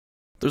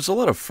There's a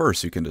lot of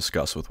firsts you can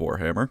discuss with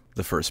Warhammer.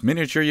 The first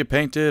miniature you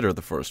painted, or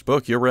the first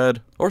book you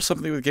read, or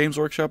something with Games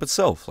Workshop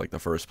itself, like the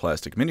first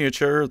plastic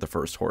miniature, the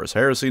first Horus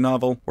Heresy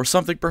novel, or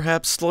something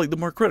perhaps slightly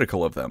more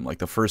critical of them, like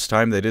the first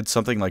time they did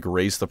something like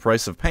raise the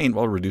price of paint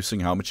while reducing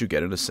how much you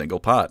get in a single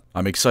pot.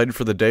 I'm excited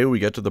for the day we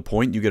get to the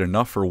point you get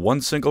enough for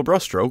one single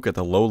brushstroke at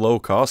the low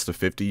cost of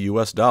 $50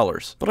 US.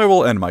 But I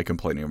will end my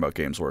complaining about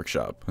Games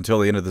Workshop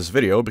until the end of this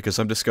video because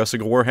I'm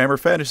discussing a Warhammer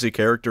Fantasy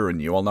character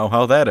and you all know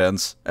how that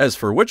ends. As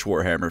for which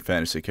Warhammer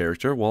Fantasy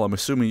character, well, I'm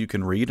assuming you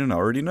can read and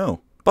already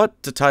know.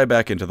 But to tie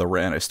back into the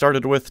rant I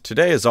started with,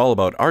 today is all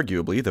about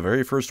arguably the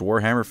very first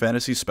Warhammer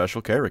Fantasy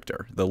special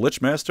character, the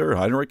Lichmaster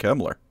Heinrich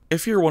Kemmler.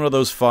 If you're one of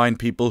those fine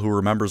people who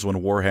remembers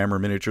when Warhammer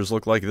miniatures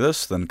looked like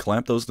this, then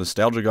clamp those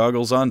nostalgia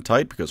goggles on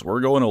tight because we're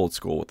going old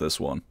school with this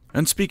one.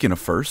 And speaking of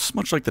firsts,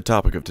 much like the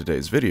topic of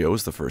today's video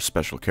is the first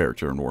special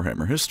character in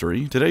Warhammer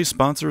history, today's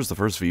sponsor is the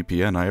first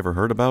VPN I ever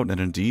heard about, and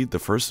indeed the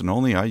first and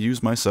only I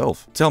use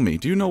myself. Tell me,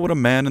 do you know what a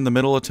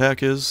man-in-the-middle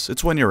attack is?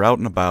 It's when you're out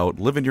and about,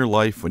 living your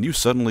life, when you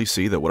suddenly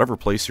see that whatever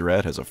place you're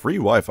at has a free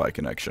Wi-Fi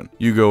connection.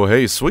 You go,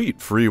 hey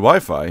sweet, free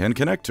Wi-Fi, and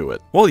connect to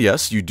it. Well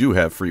yes, you do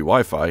have free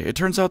Wi-Fi, it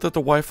turns out that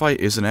the Wi-Fi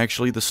isn't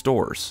actually the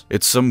store's.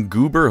 It's some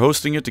goober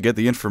hosting it to get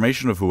the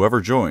information of whoever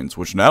joins,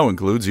 which now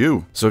includes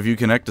you. So if you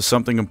connect to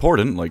something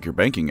important, like your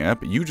banking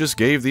app, you just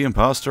gave the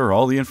imposter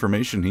all the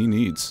information he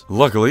needs.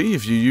 Luckily,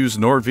 if you use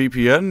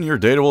NordVPN, your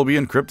data will be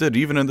encrypted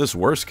even in this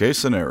worst case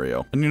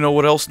scenario. And you know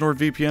what else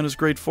NordVPN is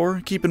great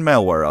for? Keeping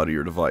malware out of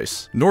your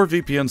device.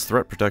 NordVPN's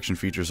threat protection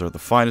features are the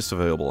finest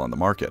available on the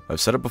market.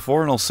 I've said it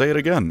before and I'll say it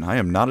again, I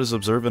am not as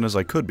observant as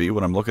I could be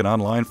when I'm looking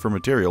online for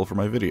material for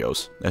my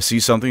videos. I see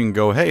something and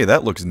go, hey,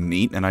 that looks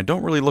neat, and I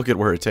don't really look at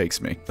where it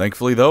takes me.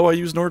 Thankfully though, I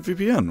use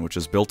NordVPN, which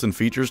has built-in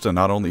features to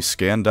not only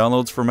scan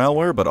downloads for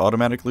malware, but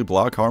automatically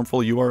block harmful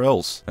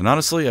URLs. And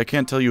honestly, I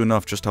can't tell you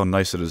enough just how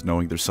nice it is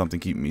knowing there's something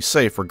keeping me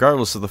safe,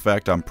 regardless of the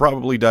fact I'm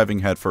probably diving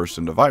headfirst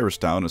into Virus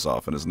Town as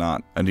often as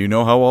not. And do you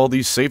know how all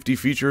these safety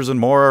features and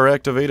more are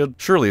activated?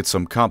 Surely it's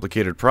some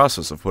complicated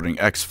process of putting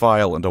X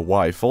file into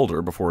Y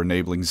folder before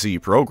enabling Z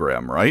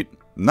program, right?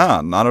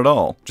 Nah, not at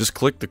all. Just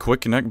click the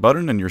Quick Connect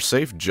button and you're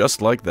safe just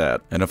like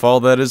that. And if all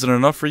that isn't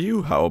enough for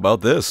you, how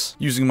about this?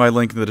 Using my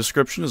link in the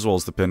description as well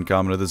as the pinned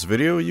comment of this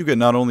video, you get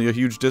not only a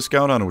huge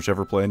discount on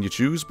whichever plan you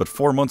choose, but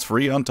 4 months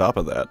free on top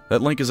of that.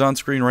 That link is on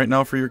screen right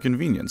now for your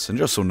convenience, and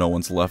just so no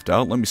one's left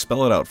out, let me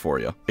spell it out for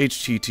you.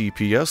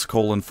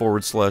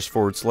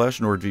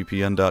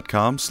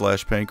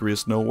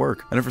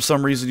 https://nordvpn.com/pancreas-no-work. And if for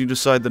some reason you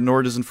decide that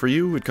Nord isn't for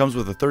you, it comes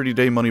with a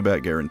 30-day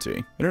money-back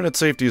guarantee. Internet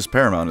safety is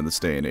paramount in this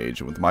day and age,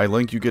 and with my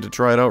link you get to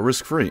try it out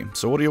risk-free,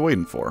 so what are you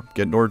waiting for?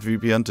 Get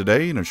NordVPN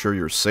today and ensure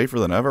you're safer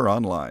than ever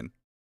online.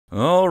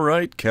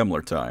 Alright,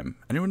 Kemmler time.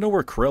 Anyone know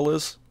where Krill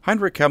is?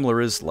 Heinrich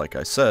Kemmler is, like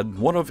I said,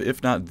 one of,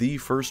 if not the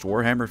first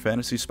Warhammer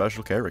Fantasy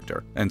special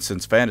character. And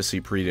since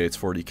Fantasy predates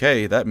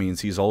 40k, that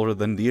means he's older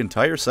than the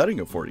entire setting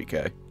of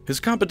 40k.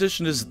 His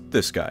competition is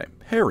this guy,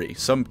 Harry,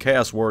 some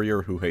chaos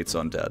warrior who hates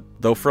undead.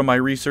 Though from my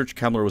research,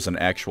 Kemmler was an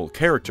actual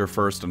character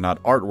first and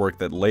not artwork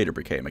that later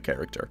became a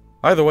character.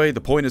 Either way, the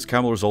point is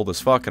Kemmler's old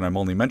as fuck, and I'm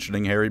only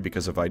mentioning Harry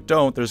because if I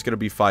don't, there's gonna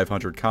be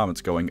 500 comments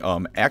going,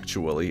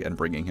 actually, and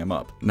bringing him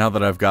up. Now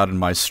that I've gotten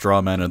my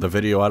straw man of the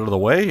video out of the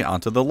way,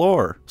 onto the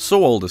lore.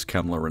 So old is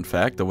Kemmler, in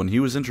fact, that when he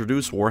was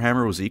introduced,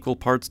 Warhammer was equal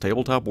parts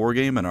tabletop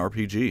wargame and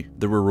RPG.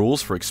 There were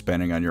rules for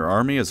expanding on your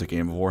army as a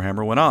game of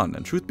Warhammer went on,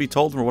 and truth be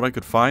told, from what I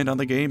could find on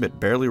the game, it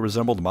barely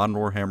resembled modern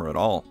Warhammer at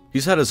all.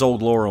 He's had his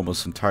old lore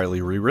almost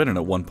entirely rewritten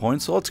at one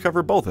point, so let's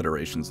cover both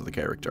iterations of the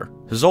character.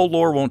 His old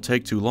lore won't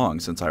take too long,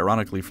 since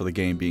ironically for the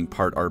game being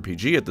part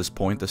RPG at this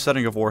point, the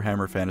setting of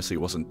Warhammer Fantasy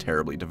wasn't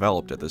terribly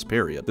developed at this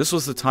period. This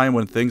was the time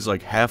when things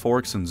like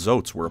half-orcs and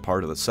zotes were a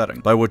part of the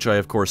setting, by which I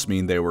of course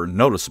mean they were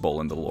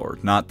noticeable in the lore,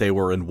 not they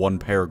were in one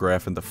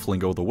paragraph in the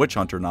Flingo the Witch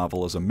Hunter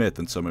novel as a myth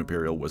in some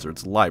Imperial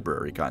Wizard's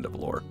library kind of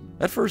lore.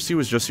 At first he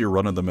was just your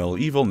run-of-the-mill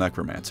evil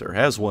necromancer,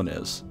 as one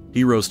is.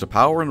 He rose to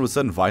power and was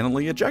then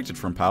violently ejected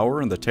from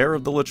power in the Terror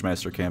of the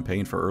Lichmaster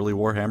campaign for early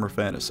Warhammer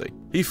Fantasy.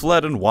 He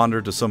fled and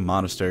wandered to some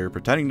monastery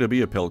pretending to be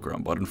a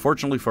pilgrim, but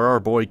unfortunately for our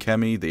boy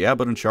Kemmy, the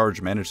abbot in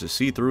charge managed to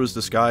see through his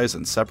disguise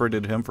and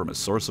separated him from his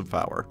source of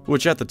power,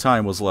 which at the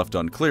time was left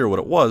unclear what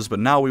it was, but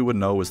now we would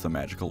know is the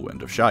magical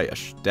wind of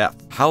Shyish, death.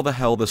 How the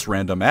hell this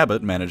random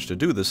abbot managed to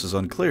do this is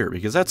unclear,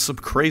 because that's some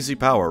crazy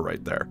power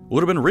right there.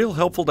 Would have been real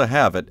helpful to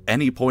have at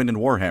any point in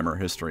Warhammer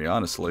history,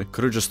 honestly.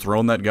 Could have just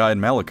thrown that guy in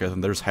Malekith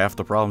and there's half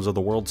the problems of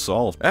the world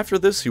solved. After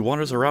this, he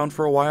wanders around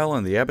for a while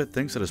and the abbot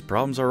thinks that his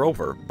problems are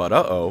over, but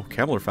uh-oh,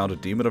 Kemmler found a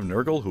demon of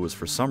Nurgle who was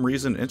for some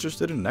reason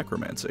interested in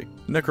necromancy.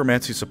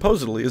 Necromancy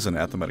supposedly is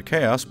anathema to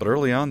chaos, but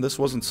early on this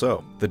wasn't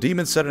so. The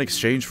demon said in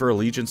exchange for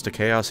allegiance to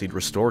chaos he'd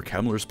restore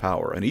Kemmler's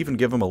power, and even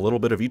give him a little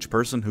bit of each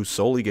person who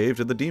solely gave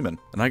to the demon.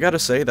 And I gotta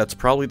say, that's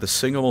probably the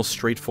single most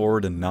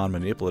straightforward and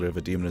non-manipulative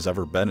a demon has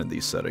ever been in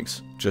these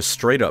settings. Just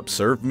straight up,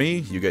 serve me,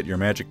 you get your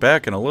magic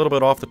back, and a little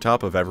bit off the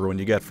top of everyone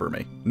you get for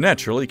me.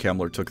 Naturally,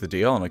 Kemmler took the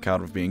deal and on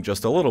account of being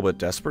just a little bit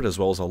desperate as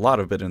well as a lot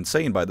of bit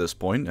insane by this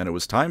point, and it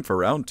was time for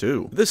round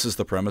 2. This is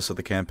the premise of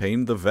the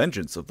campaign, The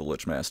Vengeance of the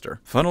Lichmaster.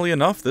 Funnily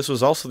enough, this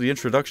was also the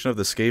introduction of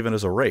the Skaven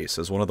as a race,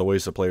 as one of the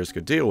ways the players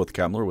could deal with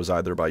Kemmler was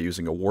either by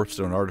using a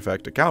Warpstone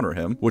artifact to counter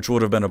him, which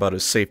would have been about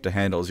as safe to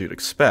handle as you'd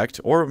expect,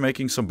 or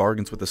making some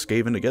bargains with the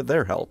Skaven to get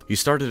their help. He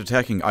started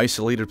attacking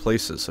isolated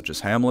places such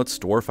as hamlets,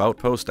 dwarf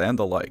outpost, and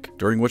the like,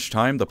 during which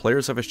time the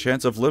players have a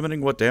chance of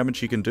limiting what damage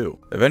he can do.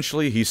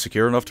 Eventually, he's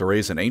secure enough to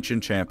raise an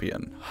ancient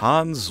champion,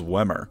 Hans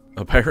Wemmer.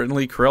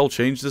 Apparently, Krell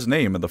changed his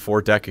name in the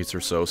 4 decades or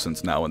so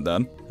since Now and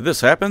Then. This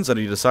happens and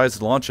he decides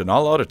to launch an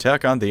all-out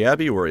attack on the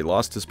Abbey where he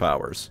lost his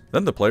powers.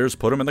 Then the players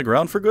put him in the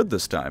ground for good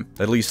this time.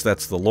 At least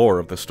that's the lore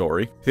of the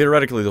story.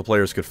 Theoretically, the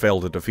players could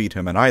fail to defeat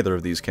him in either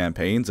of these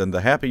campaigns, and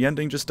the happy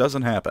ending just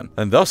doesn't happen.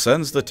 And thus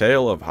ends the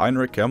tale of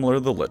Heinrich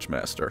Kemmler the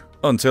Lichmaster.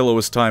 Until it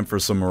was time for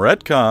some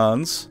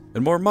retcons.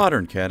 In more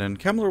modern canon,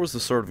 Kemmler was the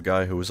sort of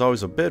guy who was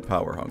always a bit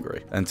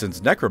power-hungry, and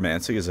since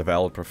necromancy is a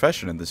valid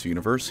profession in this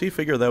universe, he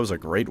figured that was a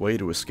great way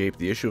to escape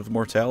the issue of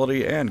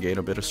mortality and gain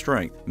a bit of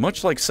strength.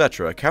 Much like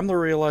Cetra,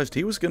 Kemmler realized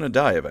he was gonna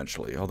die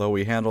eventually, although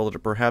he handled it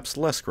perhaps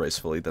less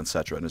gracefully than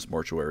Cetra and his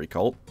mortuary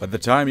cult. By the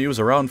time he was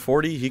around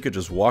 40, he could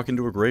just walk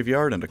into a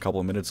graveyard and a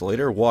couple minutes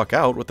later walk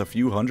out with a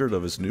few hundred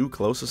of his new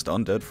closest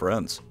undead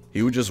friends.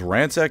 He would just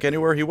ransack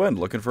anywhere he went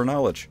looking for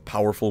knowledge.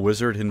 Powerful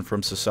wizard hidden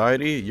from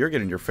society, you're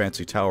getting your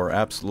fancy tower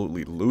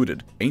absolutely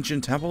looted.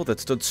 Ancient temple that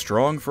stood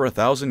strong for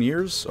 1,000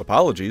 years?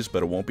 Apologies,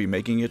 but it won't be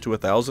making it to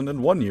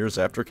 1,001 years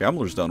after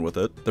Kemmler's done with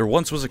it. There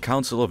once was a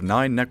council of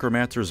 9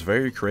 necromancers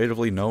very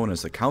creatively known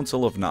as the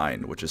Council of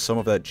 9, which is some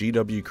of that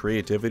GW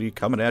creativity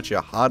coming at you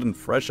hot and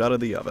fresh out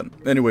of the oven.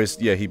 Anyways,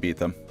 yeah, he beat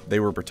them. They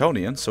were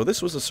Bretonian, so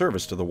this was a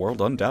service to the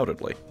world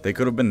undoubtedly. They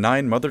could have been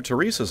 9 Mother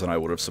Teresas and I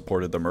would have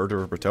supported the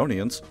murder of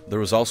Bretonians. There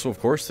was also, of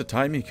course, the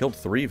time he killed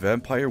 3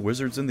 vampire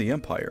wizards in the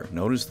Empire,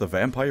 known as the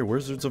Vampire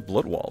Wizards of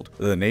Bloodwald.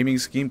 The naming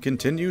scheme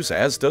continues,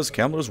 as does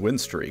Kemmler's win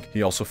streak.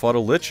 He also fought a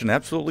lich and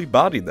absolutely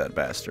bodied that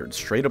bastard,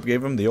 straight up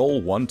gave him the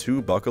old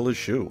 1-2 buckle his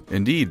shoe.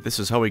 Indeed, this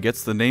is how he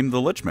gets the name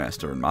the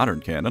Lichmaster in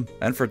modern canon.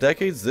 And for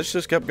decades, this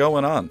just kept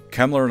going on.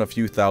 Kemmler and a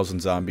few thousand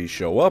zombies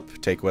show up,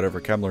 take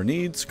whatever Kemmler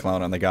needs,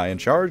 clown on the guy in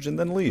charge, and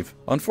then leave.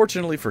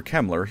 Unfortunately for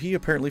Kemmler, he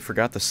apparently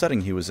forgot the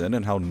setting he was in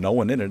and how no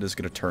one in it is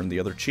going to turn the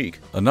other cheek.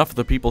 Enough of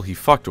the people he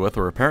fucked with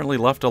were apparently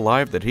left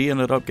alive that he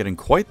ended up getting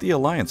quite the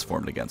alliance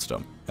formed against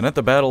him. And at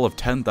the Battle of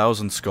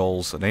 10,000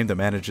 Skulls, a name that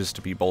manages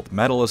to be both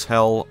metal as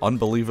hell,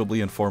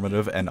 unbelievably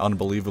informative, and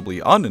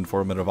unbelievably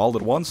uninformative all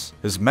at once,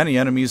 his many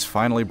enemies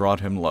finally brought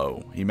him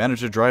low. He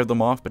managed to drive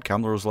them off, but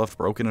Kemmler was left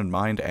broken in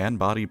mind and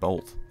body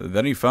both.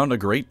 Then he found a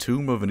great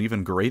tomb of an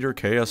even greater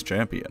Chaos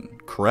Champion,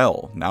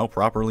 Krell, now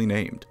properly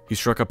named. He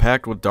struck a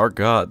pact with Dark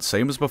Gods,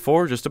 same as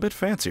before, just a bit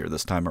fancier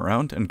this time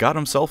around, and got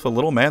himself a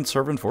little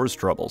manservant for his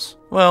troubles.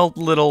 Well,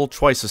 little,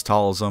 twice as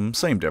tall as him,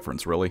 same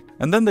difference really.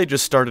 And then they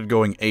just started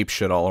going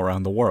apeshit all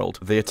around the world.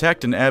 They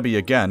attacked an abbey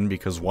again,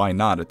 because why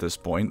not at this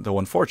point, though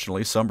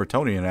unfortunately some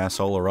Bretonian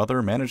asshole or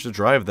other managed to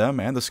drive them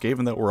and the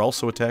Skaven that were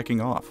also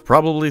attacking off.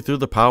 Probably through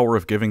the power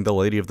of giving the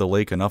Lady of the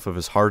Lake enough of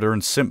his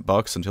hard-earned simp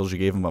bucks until she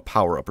gave him a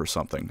power-up or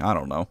something, I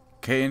don't know.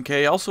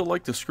 K&K also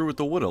like to screw with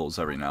the Wood Elves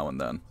every now and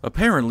then.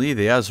 Apparently,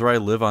 the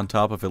Azrai live on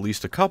top of at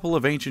least a couple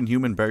of ancient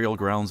human burial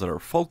grounds that are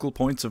focal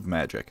points of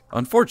magic.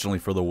 Unfortunately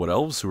for the Wood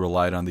Elves, who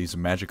relied on these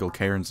magical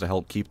cairns to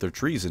help keep their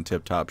trees in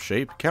tip-top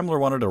shape, Kemmler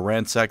wanted to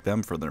ransack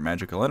them for their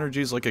magical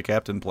energies like a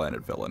Captain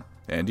Planet villain.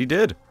 And he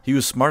did. He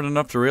was smart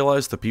enough to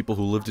realize the people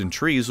who lived in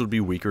trees would be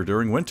weaker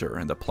during winter,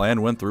 and the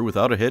plan went through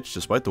without a hitch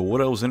despite the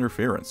Wood Elves'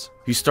 interference.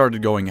 He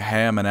started going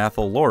ham in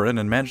Athel Loren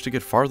and managed to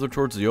get farther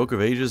towards the Oak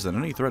of Ages than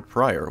any threat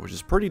prior, which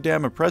is pretty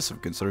damn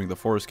impressive considering the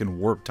forest can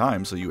warp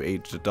time so you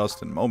age to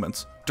dust in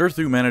moments.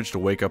 Durthu managed to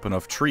wake up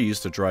enough trees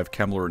to drive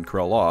Kemmler and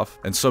Krell off,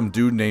 and some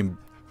dude named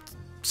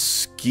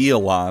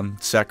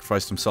Skealon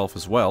sacrificed himself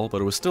as well,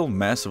 but it was still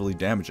massively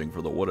damaging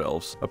for the Wood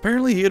Elves.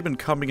 Apparently he had been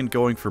coming and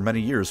going for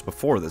many years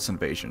before this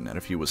invasion, and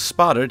if he was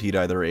spotted, he'd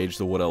either age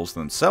the Wood Elves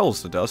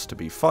themselves to dust to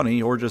be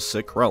funny, or just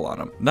sick Krell on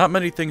him. Not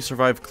many things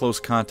survived close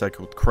contact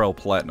with Krell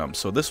Platinum,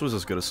 so this was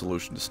as good a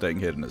solution to staying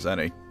hidden as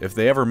any. If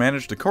they ever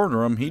managed to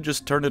corner him, he'd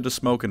just turn into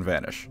smoke and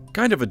vanish.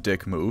 Kind of a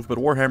dick move, but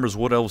Warhammer's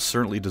Wood Elves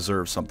certainly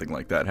deserve something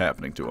like that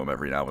happening to him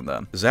every now and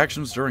then. His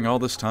actions during all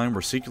this time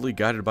were secretly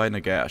guided by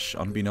Nagash,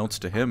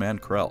 unbeknownst to him and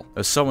Krell.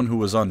 As someone who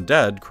was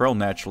undead, Krell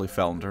naturally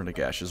fell under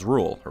Nagash's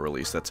rule, or at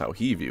least that's how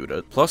he viewed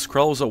it. Plus,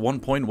 Krell was at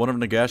one point one of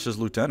Nagash's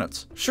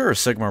lieutenants. Sure,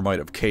 Sigmar might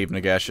have caved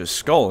Nagash's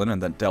skull in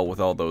and then dealt with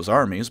all those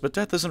armies, but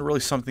death isn't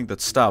really something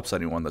that stops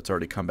anyone that's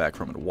already come back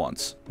from it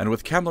once. And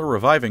with Kemmler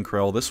reviving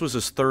Krell, this was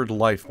his 3rd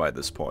life by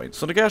this point,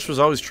 so Nagash was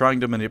always trying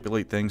to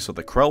manipulate things so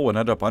that Krell would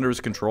end up under his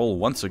control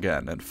once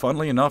again, and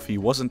funnily enough, he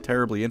wasn't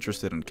terribly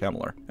interested in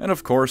Kemmler. And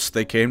of course,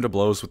 they came to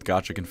blows with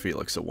Gotrek and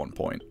Felix at one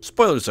point.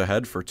 Spoilers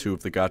ahead for 2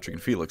 of the Gotrek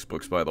and Felix books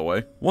books, by the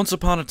way. Once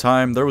upon a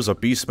time, there was a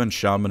beastman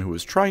shaman who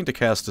was trying to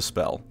cast a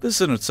spell. This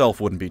in itself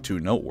wouldn't be too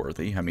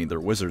noteworthy, I mean they're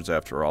wizards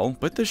after all,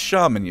 but this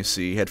shaman, you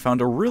see, had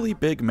found a really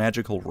big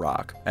magical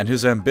rock, and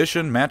his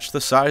ambition matched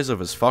the size of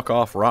his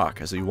fuck-off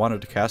rock, as he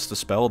wanted to cast a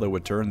spell that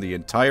would turn the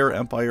entire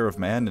empire of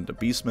man into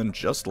beastmen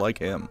just like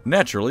him.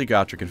 Naturally,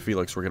 Gotrek and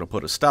Felix were going to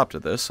put a stop to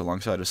this,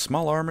 alongside a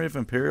small army of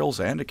Imperials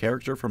and a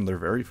character from their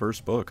very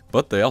first book.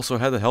 But they also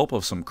had the help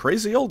of some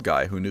crazy old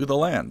guy who knew the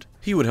land.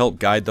 He would help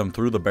guide them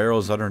through the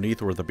barrows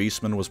underneath where the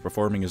beastman was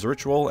performing his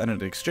ritual, and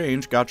in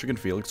exchange, Gotrek and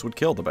Felix would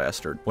kill the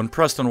bastard. When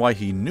pressed on why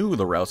he knew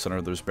the routes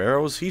under those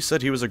barrows, he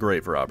said he was a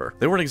grave robber.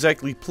 They weren't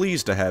exactly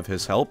pleased to have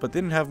his help, but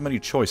they didn't have many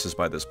choices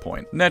by this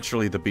point.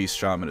 Naturally, the beast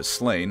shaman is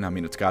slain. I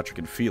mean, it's Gotrek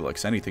and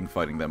Felix. Anything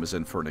fighting them is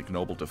in for an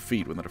ignoble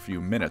defeat within a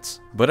few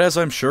minutes. But as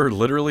I'm sure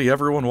literally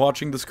everyone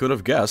watching this could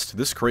have guessed,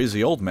 this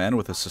crazy old man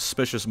with a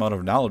suspicious amount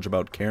of knowledge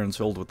about cairns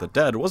filled with the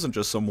dead wasn't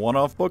just some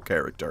one-off book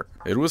character.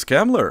 It was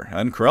Kemmler,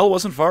 and Krell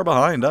wasn't far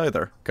behind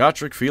either.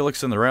 Gotrek,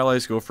 Felix, and their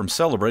allies go from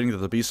celebrating that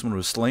the beastman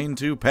was slain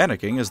to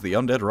panicking as the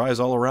undead rise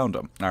all around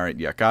him. Alright,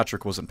 yeah,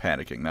 Gotrek wasn't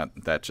panicking.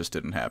 That just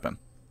didn't happen.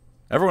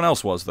 Everyone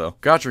else was, though.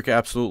 Gotrek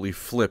absolutely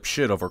flipped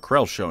shit over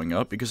Krell showing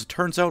up, because it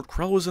turns out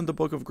Krell was in the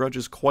Book of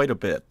Grudges quite a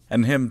bit,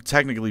 and him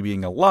technically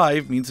being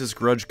alive means his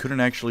grudge couldn't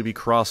actually be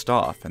crossed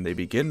off, and they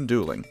begin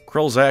dueling.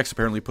 Krell's axe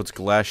apparently puts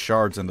glass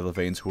shards into the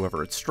veins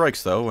whoever it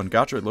strikes, though, and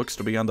Gotrek looks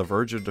to be on the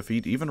verge of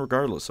defeat even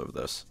regardless of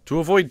this. To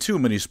avoid too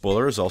many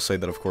spoilers, I'll say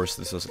that of course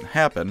this doesn't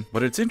happen,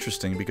 but it's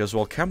interesting because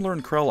while Kemmler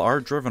and Krell are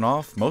driven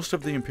off, most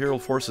of the Imperial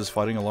forces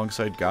fighting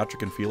alongside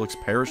Gotrek and Felix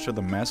perish to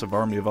the massive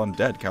army of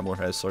undead Kemmler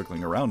has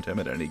circling around him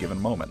at any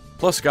given moment.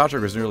 Plus,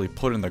 Gotrek was nearly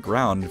put in the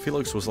ground, and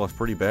Felix was left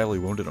pretty badly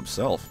wounded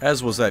himself,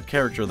 as was that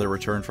character that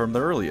returned from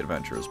their early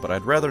adventures, but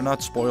I'd rather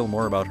not spoil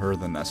more about her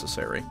than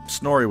necessary.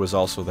 Snorri was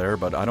also there,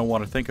 but I don't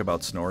want to think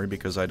about Snorri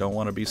because I don't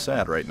want to be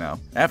sad right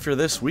now. After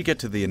this, we get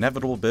to the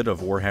inevitable bit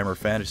of Warhammer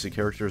fantasy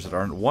characters that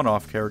aren't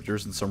one-off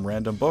characters in some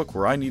random book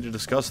where I need to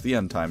discuss the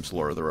end times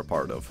lore they're a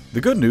part of.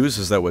 The good news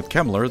is that with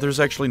Kemmler, there's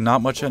actually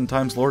not much end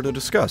times lore to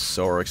discuss,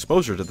 so our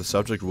exposure to the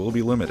subject will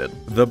be limited.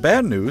 The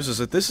bad news is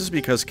that this is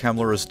because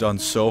Kemmler is done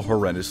so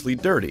horrendously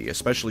dirty,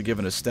 especially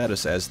given his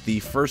status as the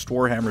first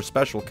Warhammer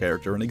special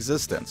character in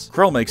existence.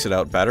 Krell makes it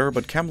out better,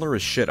 but Kemmler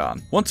is shit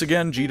on. Once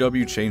again,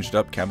 GW changed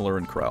up Kemmler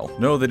and Krell.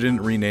 No, they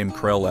didn't rename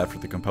Krell after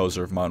the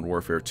composer of Modern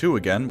Warfare 2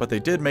 again, but they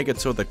did make it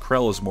so that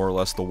Krell is more or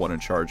less the one in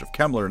charge of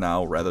Kemmler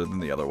now, rather than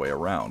the other way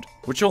around.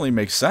 Which only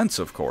makes sense,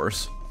 of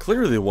course.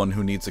 Clearly the one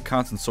who needs a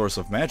constant source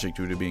of magic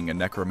due to being a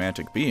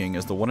necromantic being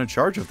is the one in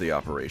charge of the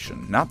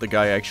operation, not the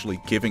guy actually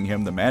giving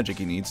him the magic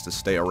he needs to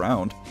stay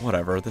around.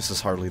 Whatever, this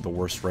is hardly the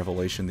worst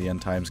revelation the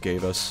end times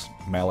gave us.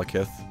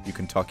 Malekith, you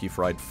Kentucky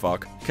fried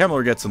fuck.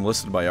 Kemmler gets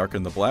enlisted by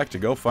Arkan the Black to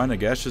go find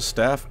Nagash's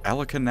staff,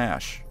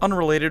 Alakanash.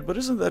 Unrelated, but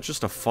isn't that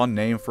just a fun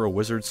name for a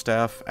wizard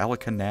staff,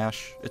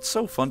 Alakanash? It's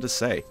so fun to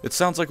say. It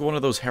sounds like one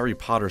of those Harry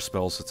Potter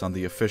spells that's on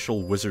the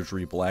official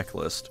wizardry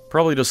blacklist.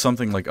 Probably does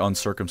something like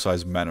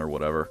uncircumcised men or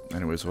whatever.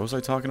 Anyways, what was I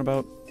talking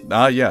about?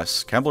 Ah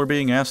yes, Kemmler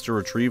being asked to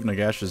retrieve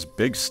Nagash's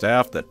big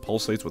staff that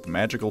pulsates with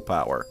magical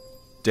power.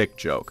 Dick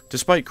joke.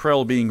 Despite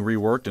Krell being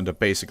reworked into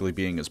basically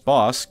being his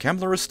boss,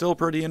 Kemmler is still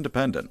pretty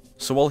independent.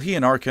 So while he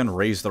and Arkan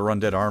raised their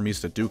undead armies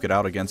to duke it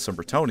out against some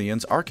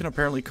Bretonnians, Arkan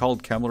apparently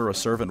called Kemmler a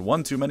servant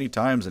one too many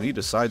times and he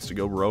decides to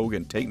go rogue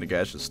and take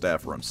Nagash's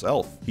staff for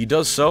himself. He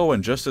does so,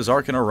 and just as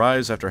Arkan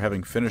arrives after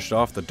having finished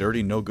off the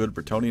dirty, no-good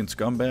Bretonnian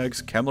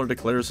scumbags, Kemmler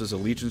declares his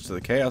allegiance to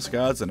the Chaos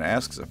Gods and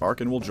asks if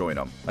Arkan will join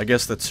him. I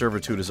guess that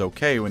servitude is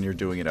okay when you're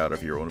doing it out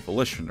of your own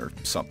volition or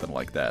something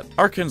like that.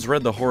 Arkan's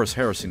read the Horus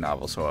Heresy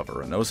novels,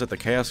 however, and knows that the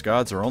Chaos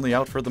Gods are only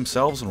out for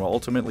themselves and will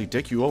ultimately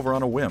dick you over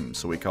on a whim,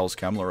 so he calls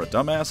Kemmler a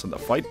dumbass and the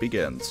fight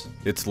begins.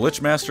 It's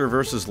Lichmaster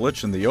versus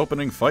Lich in the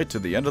opening fight to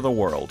the end of the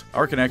world.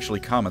 Arkan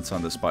actually comments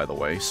on this, by the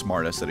way,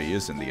 smartass that he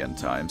is in the end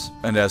times.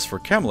 And as for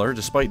Kemmler,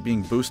 despite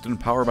being boosted in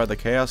power by the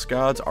Chaos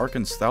Gods,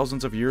 Arkan's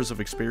thousands of years of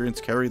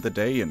experience carry the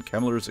day and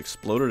Kemmler's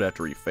exploded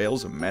after he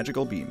fails a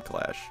magical beam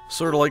clash.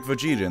 Sorta like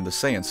Vegeta in the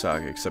Saiyan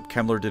saga, except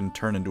Kemmler didn't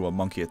turn into a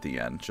monkey at the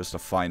end, just a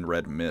fine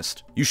red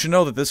mist. You should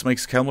know that this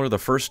makes Kemmler the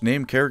first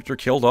named character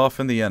killed off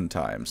in the end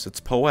times. It's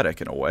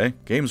poetic in a way.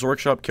 Games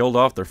Workshop killed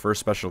off their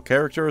first special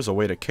character as a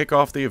way to kick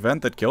off the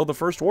event that killed the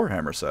first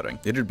Warhammer setting.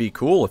 It'd be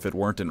cool if it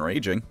weren't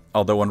enraging.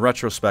 Although in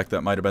retrospect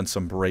that might have been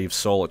some brave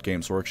soul at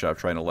Games Workshop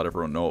trying to let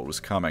everyone know it was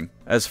coming.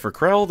 As for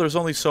Krell, there's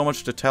only so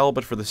much to tell,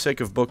 but for the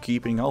sake of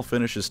bookkeeping, I'll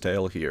finish his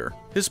tale here.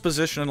 His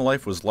position in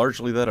life was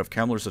largely that of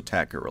Kemmler's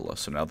attack gorilla,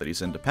 so now that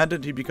he's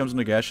independent, he becomes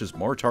Nagash's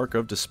Mortarch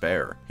of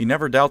Despair. He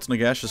never doubts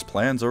Nagash's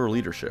plans or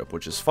leadership,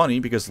 which is funny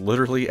because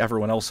literally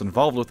everyone else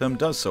involved with him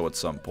does so at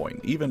some point.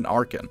 point, even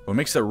Arkan. What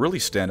makes that really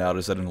stand out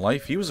is that in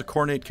life, he was a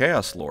Khornate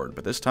Chaos Lord,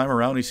 but this time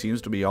around he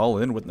seems to be all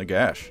in with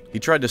Nagash. He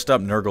tried to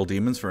stop Nurgle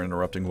demons for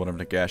interrupting one of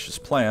Nagash's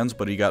plans,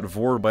 but he got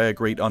vored by a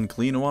great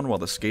unclean one while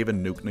the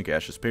Skaven nuked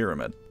Nagash's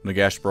pyramid.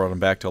 Nagash brought him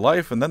back to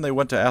life, and then they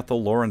went to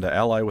Athel Loren to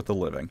ally with the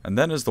living. And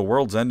then as the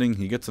world's ending,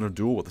 he gets in a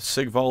duel with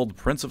Sigvald,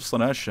 Prince of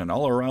Slaanesh, and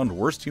all-around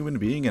worst human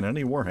being in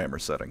any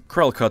Warhammer setting.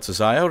 Krell cuts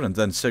his eye out, and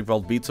then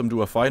Sigvald beats him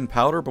to a fine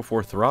powder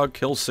before Throg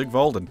kills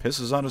Sigvald and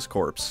pisses on his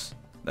corpse.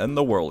 Then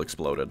the world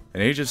exploded.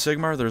 In Age of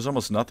Sigmar, there's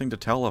almost nothing to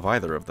tell of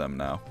either of them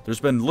now.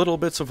 There's been little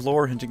bits of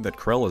lore hinting that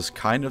Krell is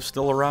kind of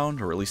still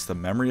around, or at least the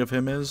memory of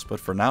him is, but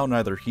for now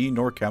neither he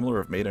nor Kemmler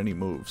have made any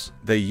moves.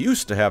 They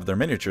used to have their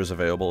miniatures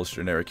available as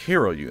generic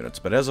hero units,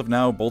 but as of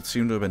now both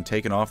seem to have been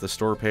taken off the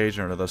store page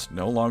and are thus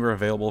no longer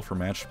available for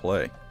matched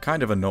play.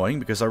 Kind of annoying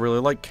because I really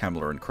like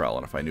Kemmler and Krell,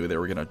 and if I knew they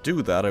were going to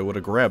do that I would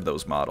have grabbed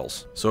those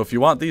models. So if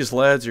you want these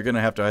lads, you're going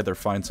to have to either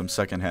find some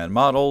secondhand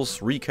models,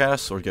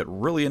 recasts, or get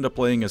really into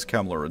playing as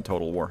Kemmler in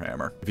Total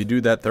Warhammer. If you do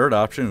that third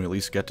option, you at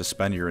least get to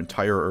spend your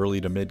entire early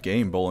to mid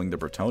game bowling the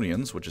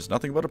Bretonnians, which is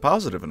nothing but a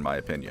positive in my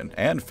opinion,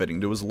 and fitting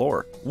to his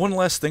lore. One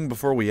last thing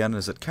before we end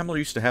is that Kemmler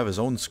used to have his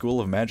own school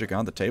of magic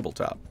on the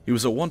tabletop. He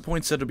was at one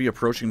point said to be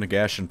approaching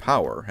Nagash in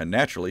power, and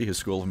naturally his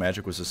school of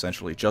magic was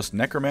essentially just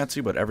necromancy,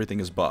 but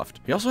everything is buffed.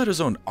 He also had his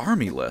own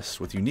army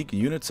list, with unique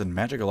units and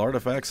magical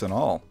artifacts and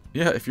all.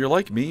 Yeah, if you're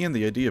like me and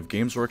the idea of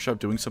Games Workshop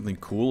doing something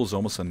cool is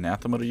almost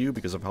anathema to you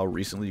because of how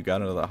recently you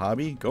got into the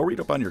hobby, go read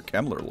up on your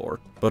Kemmler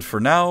lore. But for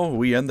now,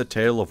 we end the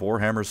tale of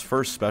Warhammer's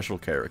first special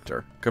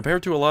character.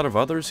 Compared to a lot of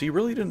others, he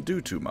really didn't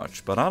do too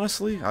much, but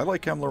honestly, I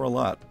like Kemmler a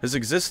lot. His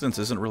existence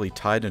isn't really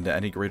tied into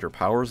any greater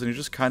powers, and he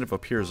just kind of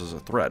appears as a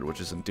thread,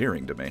 which is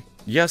endearing to me.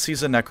 Yes,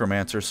 he's a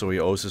necromancer, so he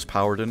owes his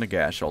power to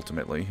Nagash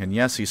ultimately, and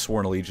yes, he's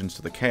sworn allegiance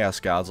to the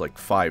Chaos Gods like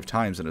 5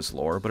 times in his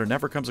lore, but it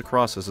never comes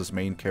across as his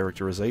main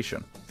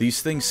characterization.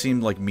 These things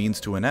seemed like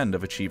means to an end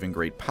of achieving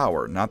great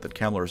power, not that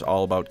Kemmler is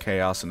all about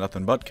chaos and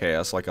nothing but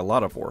chaos like a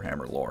lot of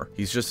Warhammer lore.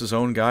 He's just his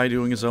own guy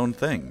doing his own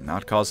thing,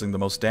 not causing the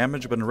most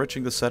damage but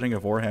enriching the setting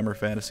of Warhammer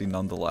fantasy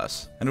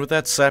nonetheless. And with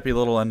that sappy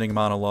little ending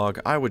monologue,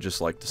 I would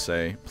just like to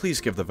say,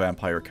 please give the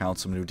Vampire Count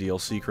some new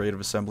DLC Creative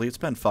Assembly, it's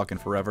been fucking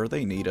forever,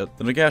 they need it.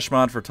 The Nagash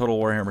mod for Total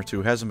Warhammer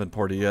 2 hasn't been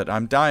ported yet,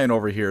 I'm dying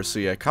over here,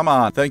 CA, come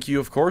on! Thank you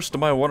of course to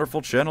my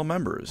wonderful channel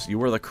members,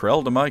 you are the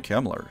Krell to my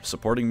Kemmler,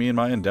 supporting me in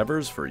my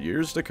endeavors for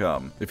years to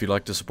come. If you'd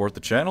like to support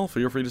the channel,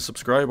 feel free to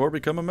subscribe or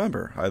become a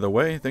member. Either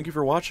way, thank you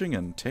for watching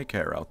and take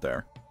care out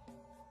there.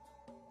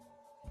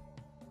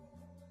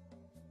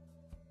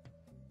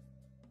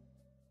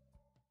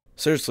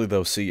 Seriously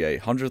though, CA,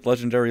 100th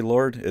Legendary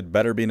Lord, it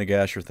better be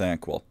Nagash or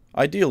Thanquol.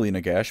 Ideally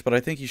Nagash, but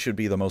I think he should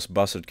be the most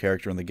busted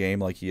character in the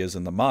game like he is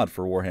in the mod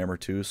for Warhammer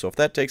 2, so if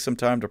that takes some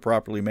time to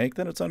properly make,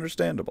 then it's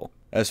understandable.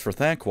 As for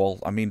Thanquol,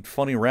 I mean,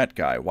 funny rat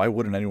guy, why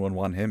wouldn't anyone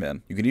want him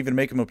in? You can even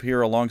make him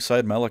appear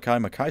alongside Malachi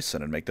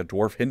Makaisen and make the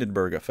Dwarf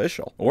Hindenburg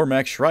official. Or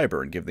Max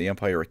Schreiber and give the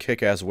Empire a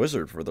kick-ass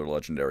wizard for their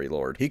Legendary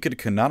Lord. He could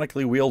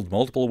canonically wield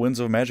multiple winds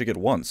of magic at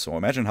once, so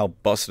imagine how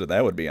busted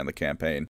that would be on the campaign.